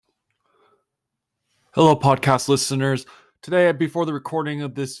Hello, podcast listeners. Today, before the recording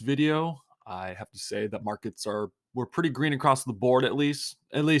of this video, I have to say that markets were pretty green across the board, at least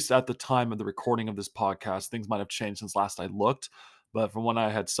at the time of the recording of this podcast. Things might have changed since last I looked, but from what I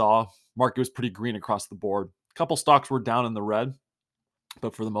had saw, market was pretty green across the board. A couple stocks were down in the red,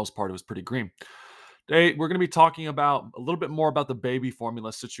 but for the most part, it was pretty green. Today, we're going to be talking about a little bit more about the baby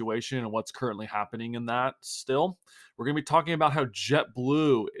formula situation and what's currently happening in that still. We're going to be talking about how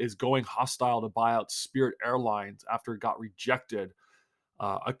JetBlue is going hostile to buy out Spirit Airlines after it got rejected.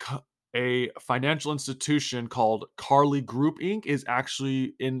 A financial institution called Carlyle Group Inc. is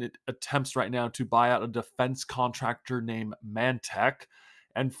actually in attempts right now to buy out a defense contractor named Mantech.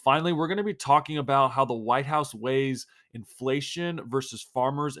 And finally, we're going to be talking about how the White House weighs inflation versus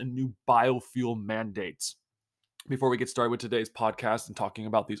farmers and new biofuel mandates. Before we get started with today's podcast and talking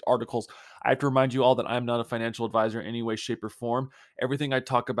about these articles, I have to remind you all that I'm not a financial advisor in any way, shape, or form. Everything I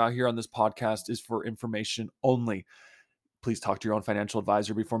talk about here on this podcast is for information only. Please talk to your own financial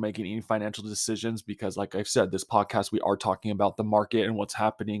advisor before making any financial decisions because, like I've said, this podcast, we are talking about the market and what's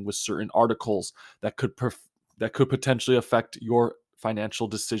happening with certain articles that could potentially affect your financial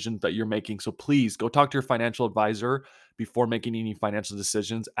decisions that you're making. So please go talk to your financial advisor before making any financial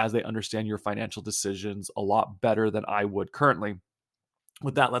decisions, as they understand your financial decisions a lot better than I would currently.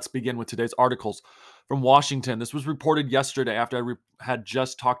 With that, let's begin with today's articles from Washington. This was reported yesterday after I had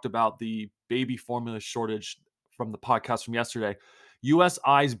just talked about the baby formula shortage from the podcast from yesterday. U.S.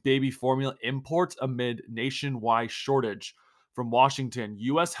 eyes baby formula imports amid nationwide shortage. From Washington,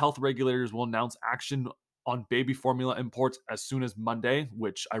 U.S. health regulators will announce action on baby formula imports as soon as Monday,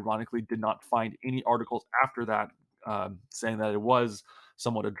 which ironically did not find any articles after that saying that it was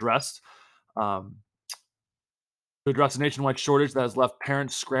somewhat addressed. To address a nationwide shortage that has left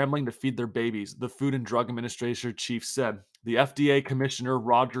parents scrambling to feed their babies, the Food and Drug Administration chief said. The FDA Commissioner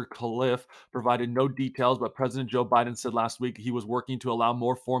Roger Califf provided no details, but President Joe Biden said last week he was working to allow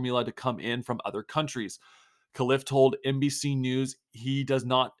more formula to come in from other countries. Califf told NBC News he does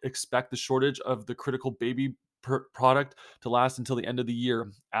not expect the shortage of the critical baby product to last until the end of the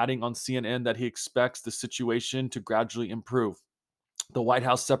year, adding on CNN that he expects the situation to gradually improve. The White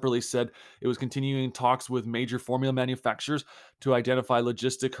House separately said it was continuing talks with major formula manufacturers to identify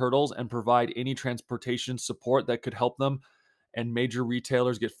logistic hurdles and provide any transportation support that could help them and major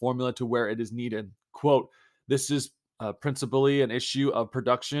retailers get formula to where it is needed. Quote, this is principally an issue of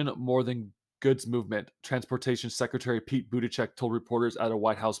production more than goods movement, Transportation Secretary Pete Buttigieg told reporters at a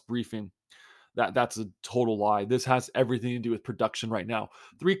White House briefing. That's a total lie. This has everything to do with production right now.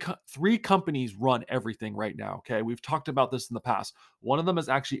 Three companies run everything right now. Okay, we've talked about this in the past. One of them is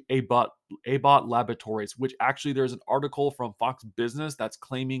actually Abot Laboratories, which actually there's an article from Fox Business that's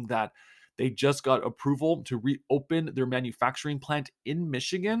claiming that they just got approval to reopen their manufacturing plant in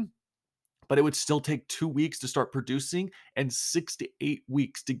Michigan, but it would still take 2 weeks to start producing and 6 to 8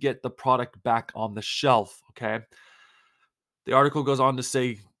 weeks to get the product back on the shelf. Okay. The article goes on to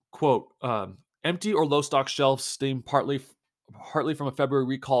say, quote, empty or low stock shelves stem partly from a February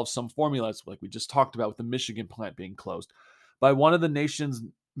recall of some formulas, like we just talked about with the Michigan plant being closed, by one of the nation's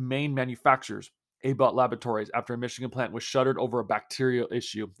main manufacturers, Abot Laboratories, after a Michigan plant was shuttered over a bacterial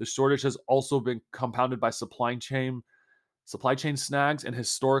issue. The shortage has also been compounded by supply chain snags and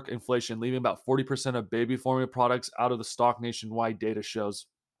historic inflation, leaving about 40% of baby formula products out of the stock nationwide, data shows.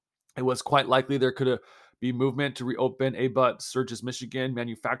 It was quite likely there could be movement to reopen Abot Sturgis, Michigan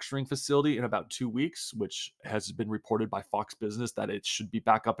manufacturing facility in about 2 weeks, which has been reported by Fox Business that it should be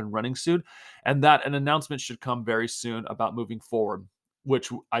back up and running soon, and that an announcement should come very soon about moving forward,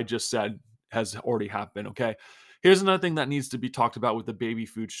 which I just said has already happened. Okay. Here's another thing that needs to be talked about with the baby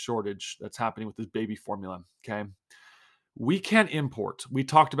food shortage that's happening with this baby formula. Okay. We can't import. We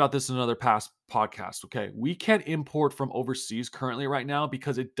talked about this in another past podcast. Okay. We can't import from overseas currently right now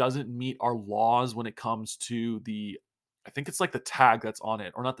because it doesn't meet our laws when it comes to I think it's like the tag that's on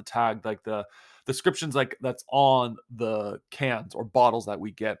it, or not the tag, like the descriptions like that's on the cans or bottles that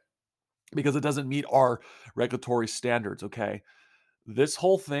we get, because it doesn't meet our regulatory standards. Okay. This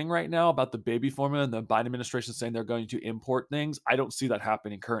whole thing right now about the baby formula and the Biden administration saying they're going to import things, I don't see that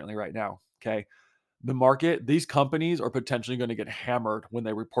happening currently right now. Okay. The market, these companies are potentially going to get hammered when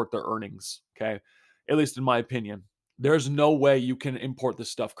they report their earnings. Okay. At least in my opinion, there's no way you can import this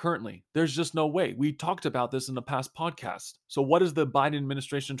stuff currently. There's just no way. We talked about this in the past podcast. So, what is the Biden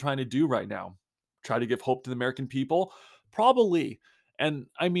administration trying to do right now? Try to give hope to the American people? Probably. And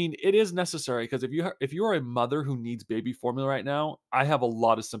I mean, it is necessary because if you are a mother who needs baby formula right now, I have a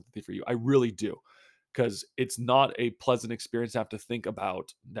lot of sympathy for you. I really do, because it's not a pleasant experience to have to think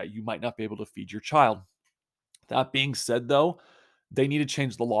about that you might not be able to feed your child. That being said, though, they need to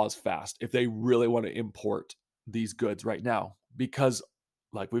change the laws fast if they really want to import these goods right now. Because,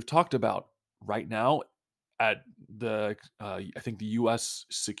 like we've talked about, right now at I think the U.S.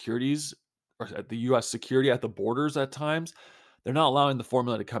 securities or at the U.S. security at the borders at times, they're not allowing the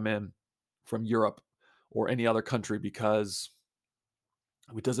formula to come in from Europe or any other country because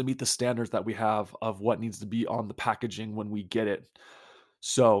it doesn't meet the standards that we have of what needs to be on the packaging when we get it.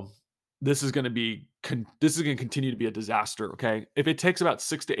 So this is going to be this is going to continue to be a disaster. Okay, if it takes about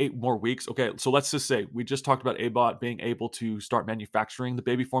 6 to 8 more weeks, okay. So let's just say we just talked about ABOT being able to start manufacturing the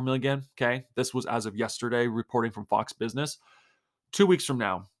baby formula again. Okay, this was as of yesterday, reporting from Fox Business. 2 weeks from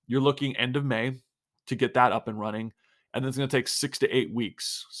now, you're looking end of May to get that up and running. And then it's going to take 6 to 8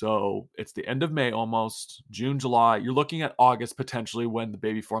 weeks. So it's the end of May almost, June, July. You're looking at August potentially when the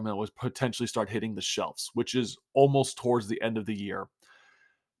baby formula was potentially start hitting the shelves, which is almost towards the end of the year.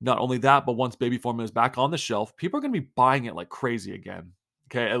 Not only that, but once baby formula is back on the shelf, people are going to be buying it like crazy again.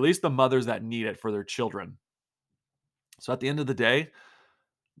 Okay, at least the mothers that need it for their children. So at the end of the day,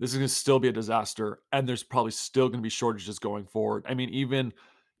 this is going to still be a disaster, and there's probably still going to be shortages going forward. I mean, even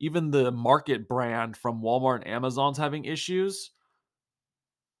the market brand from Walmart and Amazon's having issues.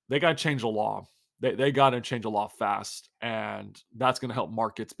 They got to change the law. They got to change the law fast, and that's going to help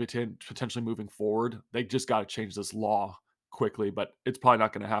markets potentially moving forward. They just got to change this law quickly, but it's probably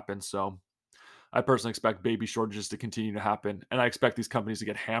not going to happen. So I personally expect baby shortages to continue to happen, and I expect these companies to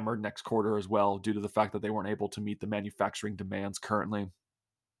get hammered next quarter as well due to the fact that they weren't able to meet the manufacturing demands currently.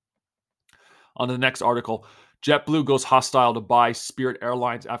 On to the next article, JetBlue goes hostile to buy Spirit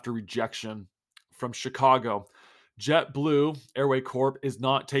Airlines after rejection. From Chicago, JetBlue Airway Corp is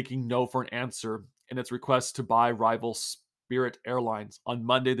not taking no for an answer in its request to buy rival Spirit Airlines. On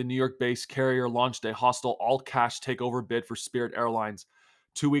Monday, the New York-based carrier launched a hostile all-cash takeover bid for Spirit Airlines,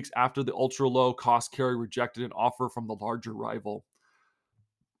 2 weeks after the ultra-low-cost carrier rejected an offer from the larger rival.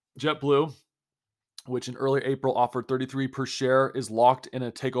 JetBlue, which in early April offered 33 per share, is locked in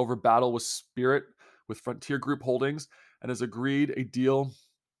a takeover battle with Spirit with Frontier Group Holdings and has agreed a deal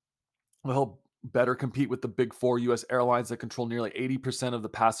will help better compete with the big four U.S. airlines that control nearly 80% of the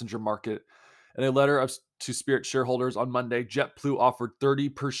passenger market. In a letter to Spirit shareholders on Monday, JetBlue offered 30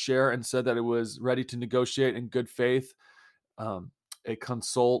 per share and said that it was ready to negotiate in good faith a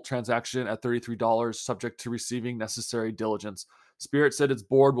consult transaction at $33, subject to receiving necessary diligence. Spirit said its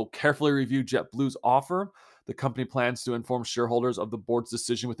board will carefully review JetBlue's offer. The company plans to inform shareholders of the board's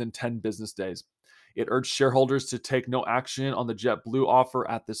decision within 10 business days. It urged shareholders to take no action on the JetBlue offer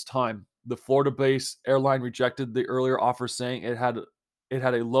at this time. The Florida-based airline rejected the earlier offer, saying it had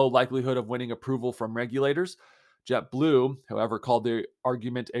a low likelihood of winning approval from regulators. JetBlue, however, called the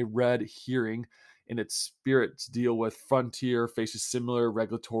argument a red herring, and its Spirit's deal with Frontier faces similar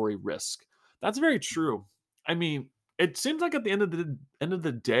regulatory risk. That's very true. I mean, it seems like at the end of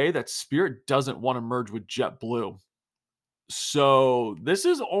the day that Spirit doesn't want to merge with JetBlue. So this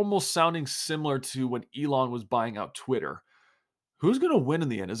is almost sounding similar to when Elon was buying out Twitter. Who's going to win in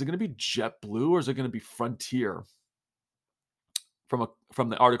the end? Is it going to be JetBlue or is it going to be Frontier? From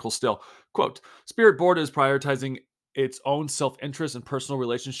the article still, quote, Spirit Board is prioritizing its own self-interest and personal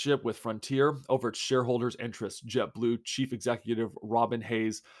relationship with Frontier over its shareholders' interests, JetBlue Chief Executive Robin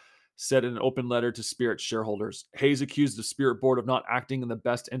Hayes said in an open letter to Spirit shareholders. Hayes accused the Spirit Board of not acting in the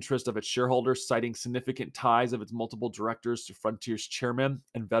best interest of its shareholders, citing significant ties of its multiple directors to Frontier's chairman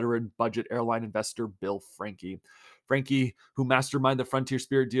and veteran budget airline investor Bill Franke. Franke, who masterminded the Frontier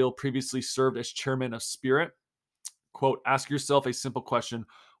Spirit deal, previously served as chairman of Spirit. Quote, ask yourself a simple question.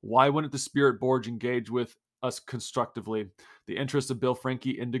 Why wouldn't the Spirit Board engage with us constructively? The interest of Bill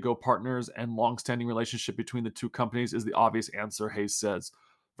Franke, Indigo Partners, and long-standing relationship between the two companies is the obvious answer, Hayes says.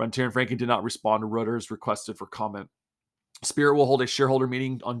 Frontier and Franke did not respond to Reuters requested for comment. Spirit will hold a shareholder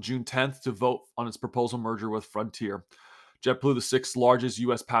meeting on June 10th to vote on its proposal merger with Frontier. JetBlue, the sixth largest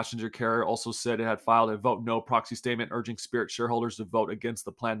U.S. passenger carrier, also said it had filed a vote no proxy statement urging Spirit shareholders to vote against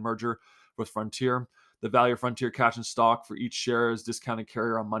the planned merger with Frontier. The value of Frontier cash and stock for each share as discounted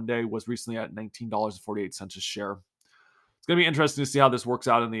carrier on Monday was recently at $19.48 a share. It's going to be interesting to see how this works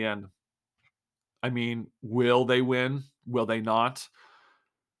out in the end. I mean, will they win? Will they not?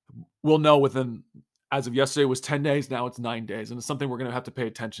 We'll know within, as of yesterday, it was 10 days. Now it's 9 days. And it's something we're going to have to pay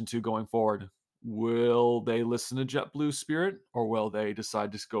attention to going forward. Will they listen to JetBlue Spirit or will they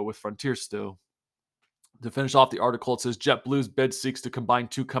decide to go with Frontier still? To finish off the article, it says JetBlue's bid seeks to combine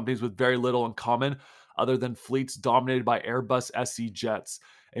two companies with very little in common other than fleets dominated by Airbus SE jets.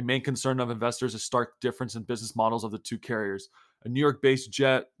 A main concern of investors is stark difference in business models of the two carriers. A New York-based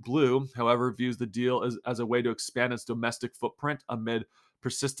JetBlue, however, views the deal as a way to expand its domestic footprint amid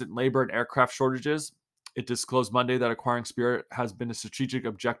persistent labor and aircraft shortages. It disclosed Monday that acquiring Spirit has been a strategic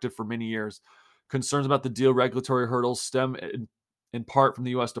objective for many years. Concerns about the deal regulatory hurdles stem in part from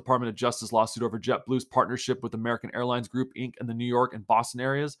the U.S. Department of Justice lawsuit over JetBlue's partnership with American Airlines Group, Inc. in the New York and Boston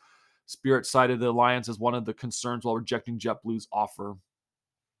areas. Spirit cited the alliance as one of the concerns while rejecting JetBlue's offer.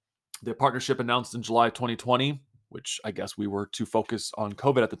 The partnership announced in July 2020, which I guess we were too focused on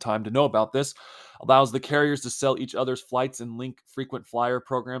COVID at the time to know about this, allows the carriers to sell each other's flights and link frequent flyer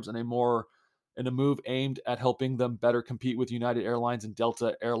programs in a move aimed at helping them better compete with United Airlines and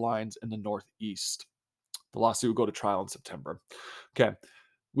Delta Airlines in the Northeast. The lawsuit will go to trial in September. Okay.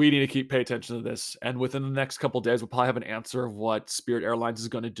 We need to pay attention to this. And within the next couple of days, we'll probably have an answer of what Spirit Airlines is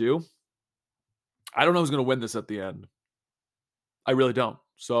going to do. I don't know who's going to win this at the end. I really don't.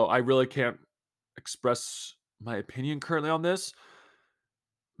 So I really can't express my opinion currently on this.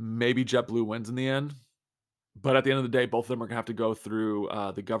 Maybe JetBlue wins in the end. But at the end of the day, both of them are going to have to go through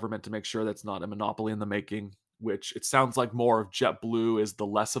the government to make sure that's not a monopoly in the making, which it sounds like more of JetBlue is the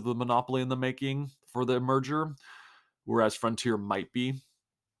less of the monopoly in the making for the merger, whereas Frontier might be.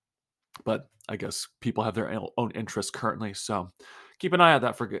 But I guess people have their own interests currently. So keep an eye on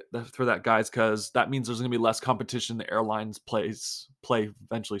that for that, guys, because that means there's going to be less competition. The airlines play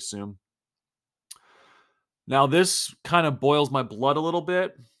eventually soon. Now, this kind of boils my blood a little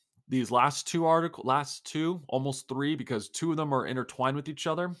bit. These last two, almost three, because two of them are intertwined with each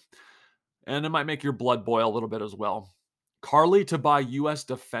other. And it might make your blood boil a little bit as well. Carlyle to buy U.S.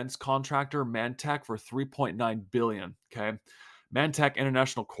 defense contractor Mantech for $3.9 billion. Okay. Mantech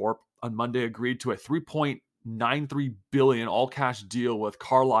International Corp. On Monday agreed to a $3.93 billion all-cash deal with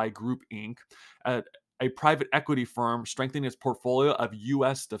Carlyle Group, Inc., a private equity firm strengthening its portfolio of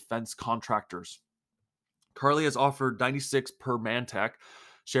U.S. defense contractors. Carlyle has offered 96 per Mantech,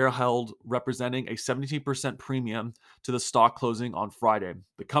 share held representing a 17% premium to the stock closing on Friday.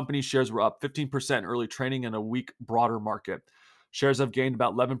 The company's shares were up 15% in early trading in a weak broader market. Shares have gained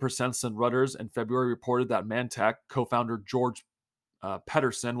about 11% since Reuters in February reported that Mantech co-founder George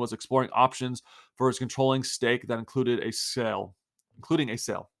Pedersen was exploring options for his controlling stake that including a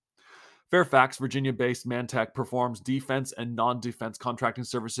sale. Fairfax, Virginia-based Mantech performs defense and non-defense contracting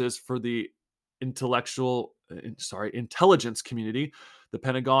services for the intelligence community, the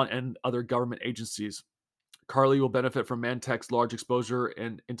Pentagon, and other government agencies. Carlyle will benefit from Mantech's large exposure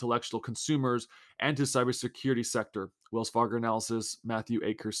in intellectual consumers and to cybersecurity sector, Wells Fargo analysis Matthew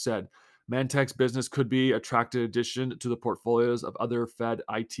Akers said. Mantech's business could be attractive addition to the portfolios of other Fed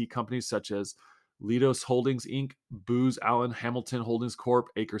IT companies such as Leidos Holdings Inc., Booz Allen Hamilton Holdings Corp.,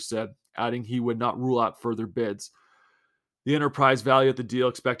 Akers said, adding he would not rule out further bids. The enterprise value of the deal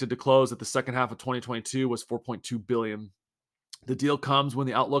expected to close at the second half of 2022 was $4.2 billion. The deal comes when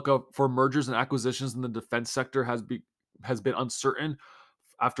the outlook for mergers and acquisitions in the defense sector has been uncertain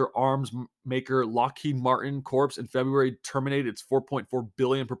after arms maker Lockheed Martin Corp. In February terminated its $4.4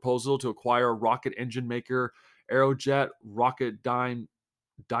 billion proposal to acquire rocket engine maker Aerojet Rocketdyne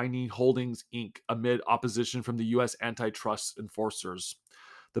Holdings Inc. amid opposition from the U.S. antitrust enforcers.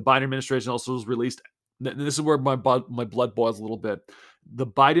 The Biden administration also has released, and this is where my blood boils a little bit. The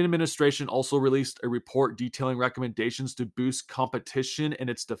Biden administration also released a report detailing recommendations to boost competition in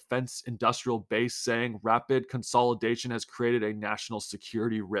its defense industrial base, saying rapid consolidation has created a national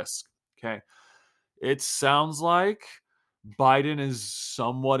security risk. Okay. It sounds like Biden is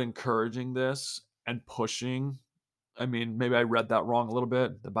somewhat encouraging this and pushing. I mean, maybe I read that wrong a little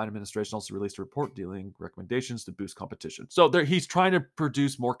bit. The Biden administration also released a report dealing recommendations to boost competition. So he's trying to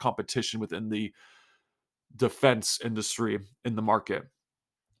produce more competition within the defense industry in the market.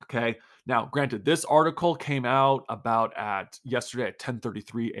 Okay. Now, granted, this article came out about yesterday at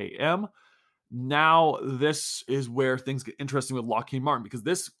 10:33 a.m. Now, this is where things get interesting with Lockheed Martin, because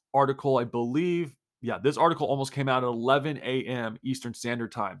this article, I believe, this article almost came out at 11 a.m. Eastern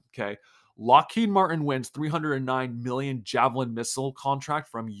Standard Time. Okay. Lockheed Martin wins $309 million Javelin missile contract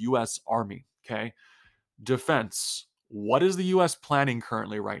from U.S. Army. Okay. Defense. What is the U.S. planning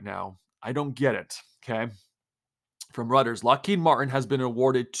currently right now? I don't get it. Okay. From Reuters, Lockheed Martin has been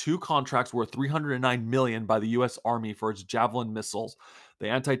awarded 2 contracts worth $309 million by the U.S. Army for its Javelin missiles, the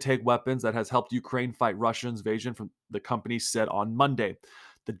anti-tank weapons that has helped Ukraine fight Russia's invasion, from the company said on Monday.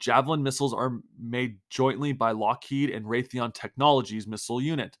 The Javelin missiles are made jointly by Lockheed and Raytheon Technologies missile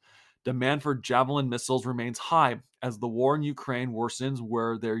unit. Demand for Javelin missiles remains high as the war in Ukraine worsens,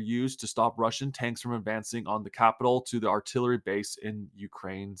 where they're used to stop Russian tanks from advancing on the capital to the artillery base in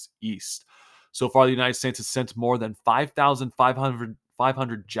Ukraine's east. So far, the United States has sent more than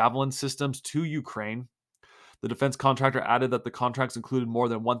 5,500 Javelin systems to Ukraine. The defense contractor added that the contracts included more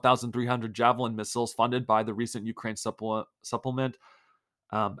than 1,300 Javelin missiles funded by the recent Ukraine supplement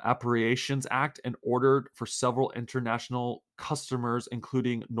Appropriations Act and ordered for several international customers,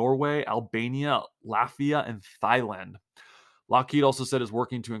 including Norway, Albania, Latvia, and Thailand. Lockheed also said is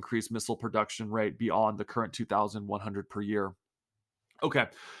working to increase missile production rate beyond the current 2,100 per year. Okay,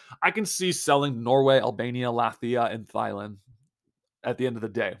 I can see selling Norway, Albania, Latvia, and Thailand at the end of the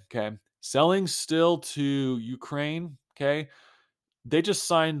day. Okay, selling still to Ukraine. Okay, they just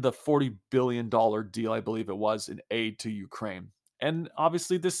signed the $40 billion deal, I believe it was, in aid to Ukraine. And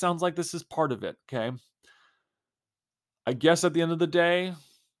obviously, this sounds like this is part of it. Okay. I guess at the end of the day,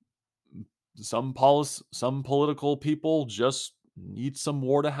 some political people just need some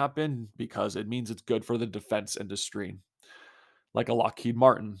war to happen because it means it's good for the defense industry, like a Lockheed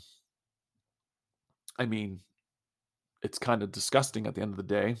Martin. I mean, it's kind of disgusting at the end of the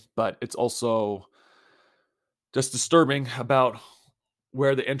day, but it's also just disturbing about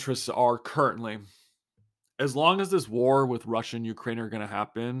where the interests are currently. As long as this war with Russia and Ukraine are going to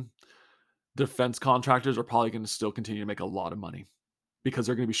happen, defense contractors are probably going to still continue to make a lot of money because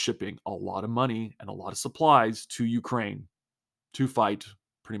they're going to be shipping a lot of money and a lot of supplies to Ukraine to fight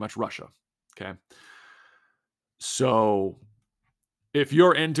pretty much Russia. Okay. So if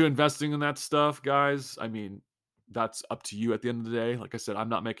you're into investing in that stuff, guys, I mean, that's up to you at the end of the day. Like I said, I'm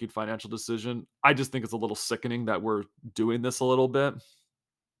not making a financial decision. I just think it's a little sickening that we're doing this a little bit.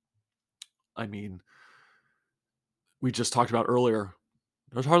 I mean, we just talked about earlier,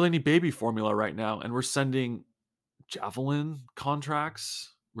 there's hardly any baby formula right now, and we're sending Javelin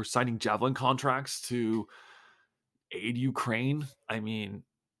contracts. We're signing Javelin contracts to aid Ukraine. I mean,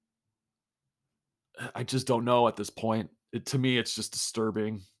 I just don't know at this point. To me, it's just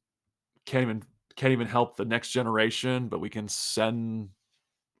disturbing. Can't even can't even help the next generation, but we can send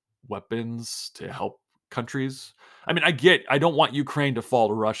weapons to help countries. I mean, I don't want Ukraine to fall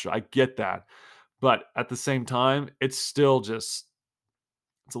to Russia. I get that. But at the same time, it's still just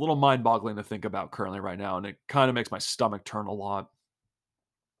it's a little mind-boggling to think about currently right now, and it kind of makes my stomach turn a lot.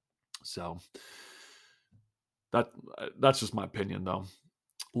 So that's just my opinion though.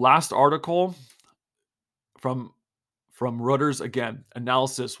 Last article from Reuters again.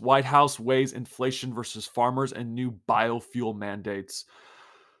 Analysis: White House weighs inflation versus farmers and new biofuel mandates.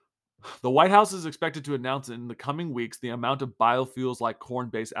 The White House is expected to announce in the coming weeks the amount of biofuels like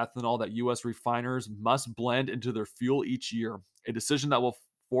corn-based ethanol that U.S. refiners must blend into their fuel each year, a decision that will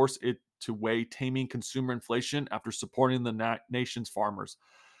force it to weigh taming consumer inflation after supporting the nation's farmers.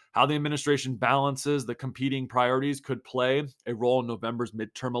 How the administration balances the competing priorities could play a role in November's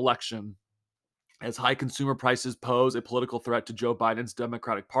midterm election, as high consumer prices pose a political threat to Joe Biden's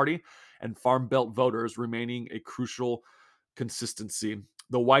Democratic Party and Farm Belt voters, remaining a crucial consistency.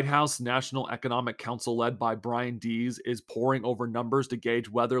 The White House National Economic Council, led by Brian Dees, is poring over numbers to gauge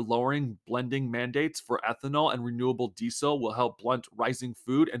whether lowering blending mandates for ethanol and renewable diesel will help blunt rising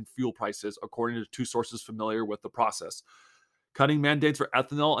food and fuel prices, according to two sources familiar with the process. Cutting mandates for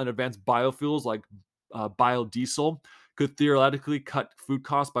ethanol and advanced biofuels like biodiesel could theoretically cut food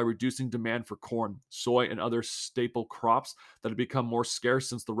costs by reducing demand for corn, soy, and other staple crops that have become more scarce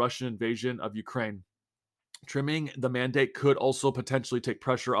since the Russian invasion of Ukraine. Trimming the mandate could also potentially take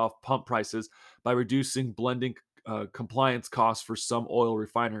pressure off pump prices by reducing blending compliance costs for some oil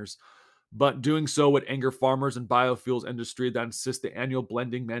refiners. But doing so would anger farmers and biofuels industry that insist the annual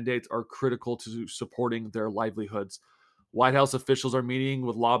blending mandates are critical to supporting their livelihoods. White House officials are meeting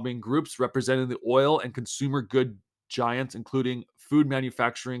with lobbying groups representing the oil and consumer good giants, including Food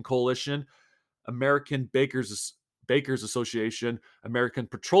Manufacturing Coalition, American Bakers Association, American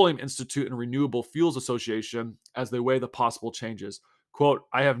Petroleum Institute, and Renewable Fuels Association as they weigh the possible changes. Quote,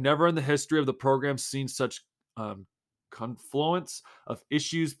 I have never in the history of the program seen such confluence of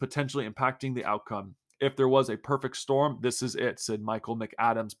issues potentially impacting the outcome. If there was a perfect storm, this is it, said Michael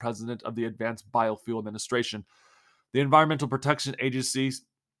McAdams, president of the Advanced Biofuel Administration. The Environmental Protection Agency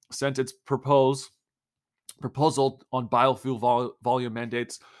sent its proposal on biofuel volume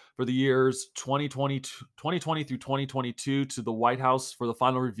mandates for the years 2020 through 2022 to the White House for the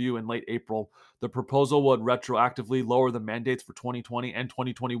final review in late April. The proposal would retroactively lower the mandates for 2020 and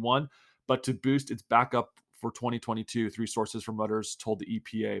 2021, but to boost its backup for 2022, three sources from Reuters told the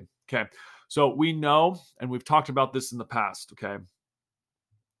EPA. Okay, so we know, and we've talked about this in the past, okay?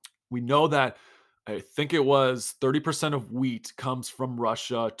 We know that I think it was 30% of wheat comes from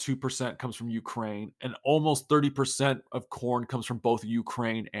Russia, 2% comes from Ukraine, and almost 30% of corn comes from both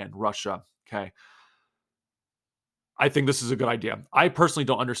Ukraine and Russia. Okay. I think this is a good idea. I personally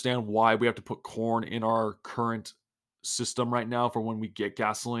don't understand why we have to put corn in our current system right now for when we get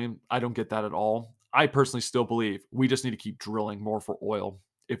gasoline. I don't get that at all. I personally still believe we just need to keep drilling more for oil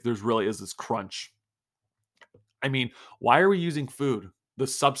if there's really is this crunch. I mean, why are we using food? the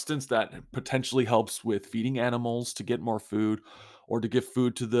substance that potentially helps with feeding animals to get more food or to give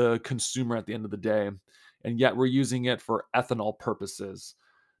food to the consumer at the end of the day. And yet we're using it for ethanol purposes.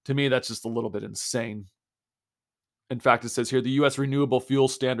 To me, that's just a little bit insane. In fact, it says here the US Renewable Fuel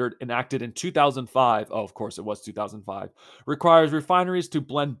Standard enacted in 2005, oh, of course it was 2005, requires refineries to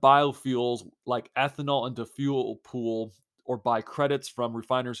blend biofuels like ethanol into fuel pool or buy credits from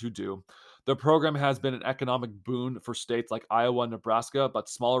refiners who do. The program has been an economic boon for states like Iowa and Nebraska, but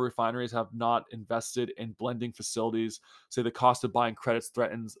smaller refineries have not invested in blending facilities, say the cost of buying credits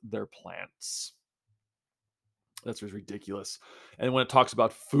threatens their plants. That's just ridiculous. And when it talks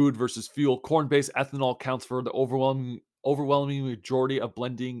about food versus fuel, corn-based ethanol accounts for the overwhelming majority of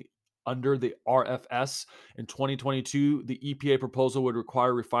blending under the RFS. In 2022, the EPA proposal would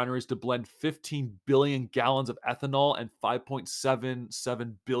require refineries to blend 15 billion gallons of ethanol and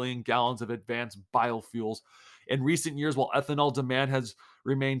 5.77 billion gallons of advanced biofuels. In recent years, while ethanol demand has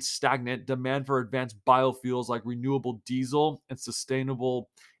remained stagnant, demand for advanced biofuels like renewable diesel and sustainable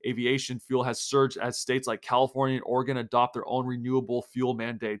aviation fuel has surged as states like California and Oregon adopt their own renewable fuel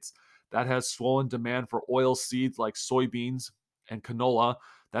mandates. That has swollen demand for oil seeds like soybeans and canola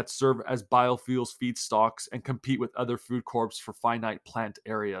that serve as biofuels feedstocks and compete with other food crops for finite plant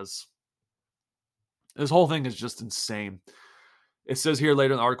areas. This whole thing is just insane. It says here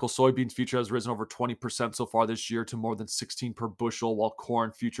later in the article, soybeans future has risen over 20% so far this year to more than 16 per bushel, while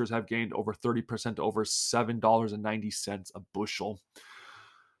corn futures have gained over 30% to over $7.90 a bushel.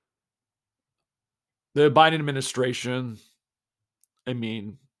 The Biden administration, I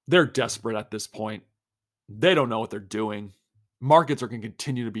mean, they're desperate at this point. They don't know what they're doing. Markets are going to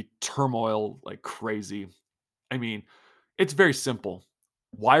continue to be turmoil like crazy. I mean, it's very simple.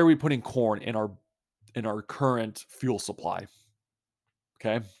 Why are we putting corn in our current fuel supply?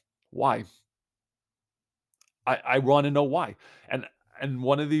 Okay? Why? I want to know why. And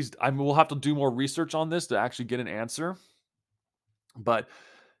one of these, I mean, we'll have to do more research on this to actually get an answer. But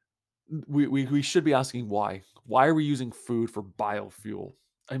we should be asking why. Why are we using food for biofuel?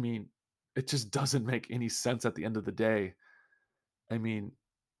 I mean, it just doesn't make any sense at the end of the day. I mean,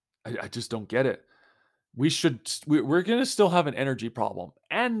 I just don't get it. We're going to still have an energy problem,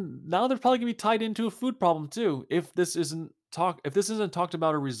 and now they're probably going to be tied into a food problem too. If this isn't talked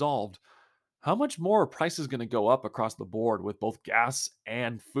about or resolved, how much more are prices going to go up across the board with both gas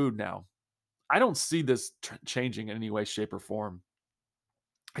and food now? I don't see this changing in any way, shape, or form.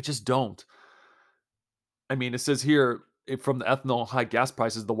 I just don't. I mean, it says here from the ethanol high gas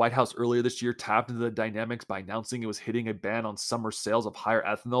prices, the White House earlier this year tapped into the dynamics by announcing it was hitting a ban on summer sales of higher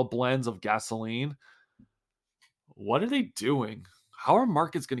ethanol blends of gasoline. What are they doing? How are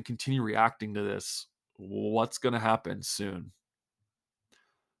markets going to continue reacting to this? What's going to happen soon?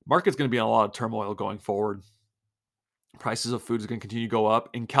 Market's going to be in a lot of turmoil going forward. Prices of food is going to continue to go up.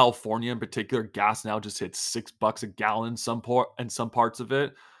 In California, in particular, gas now just hit $6 a gallon. In some parts of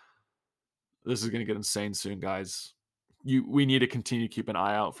it. This is going to get insane soon, guys. We need to continue to keep an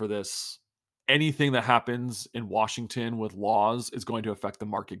eye out for this. Anything that happens in Washington with laws is going to affect the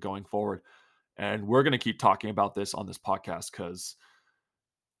market going forward. And we're going to keep talking about this on this podcast because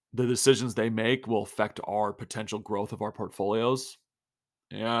the decisions they make will affect our potential growth of our portfolios.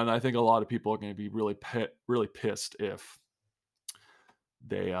 And I think a lot of people are going to be really pissed if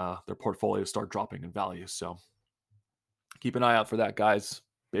their portfolios start dropping in value. So keep an eye out for that, guys.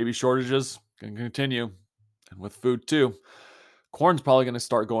 Baby shortages going to continue, and with food too. Corn's probably going to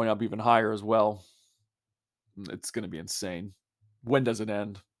start going up even higher as well. It's going to be insane. When does it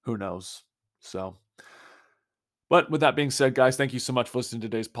end? Who knows? So, but with that being said, guys, thank you so much for listening to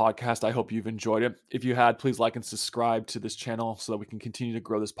today's podcast. I hope you've enjoyed it. If you had, please like and subscribe to this channel so that we can continue to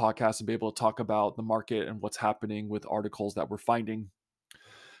grow this podcast and be able to talk about the market and what's happening with articles that we're finding.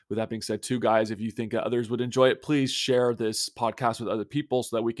 With that being said, too, guys, if you think others would enjoy it, please share this podcast with other people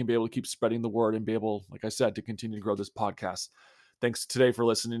so that we can be able to keep spreading the word and be able, like I said, to continue to grow this podcast. Thanks today for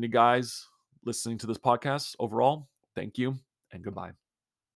listening to this podcast overall. Thank you and goodbye.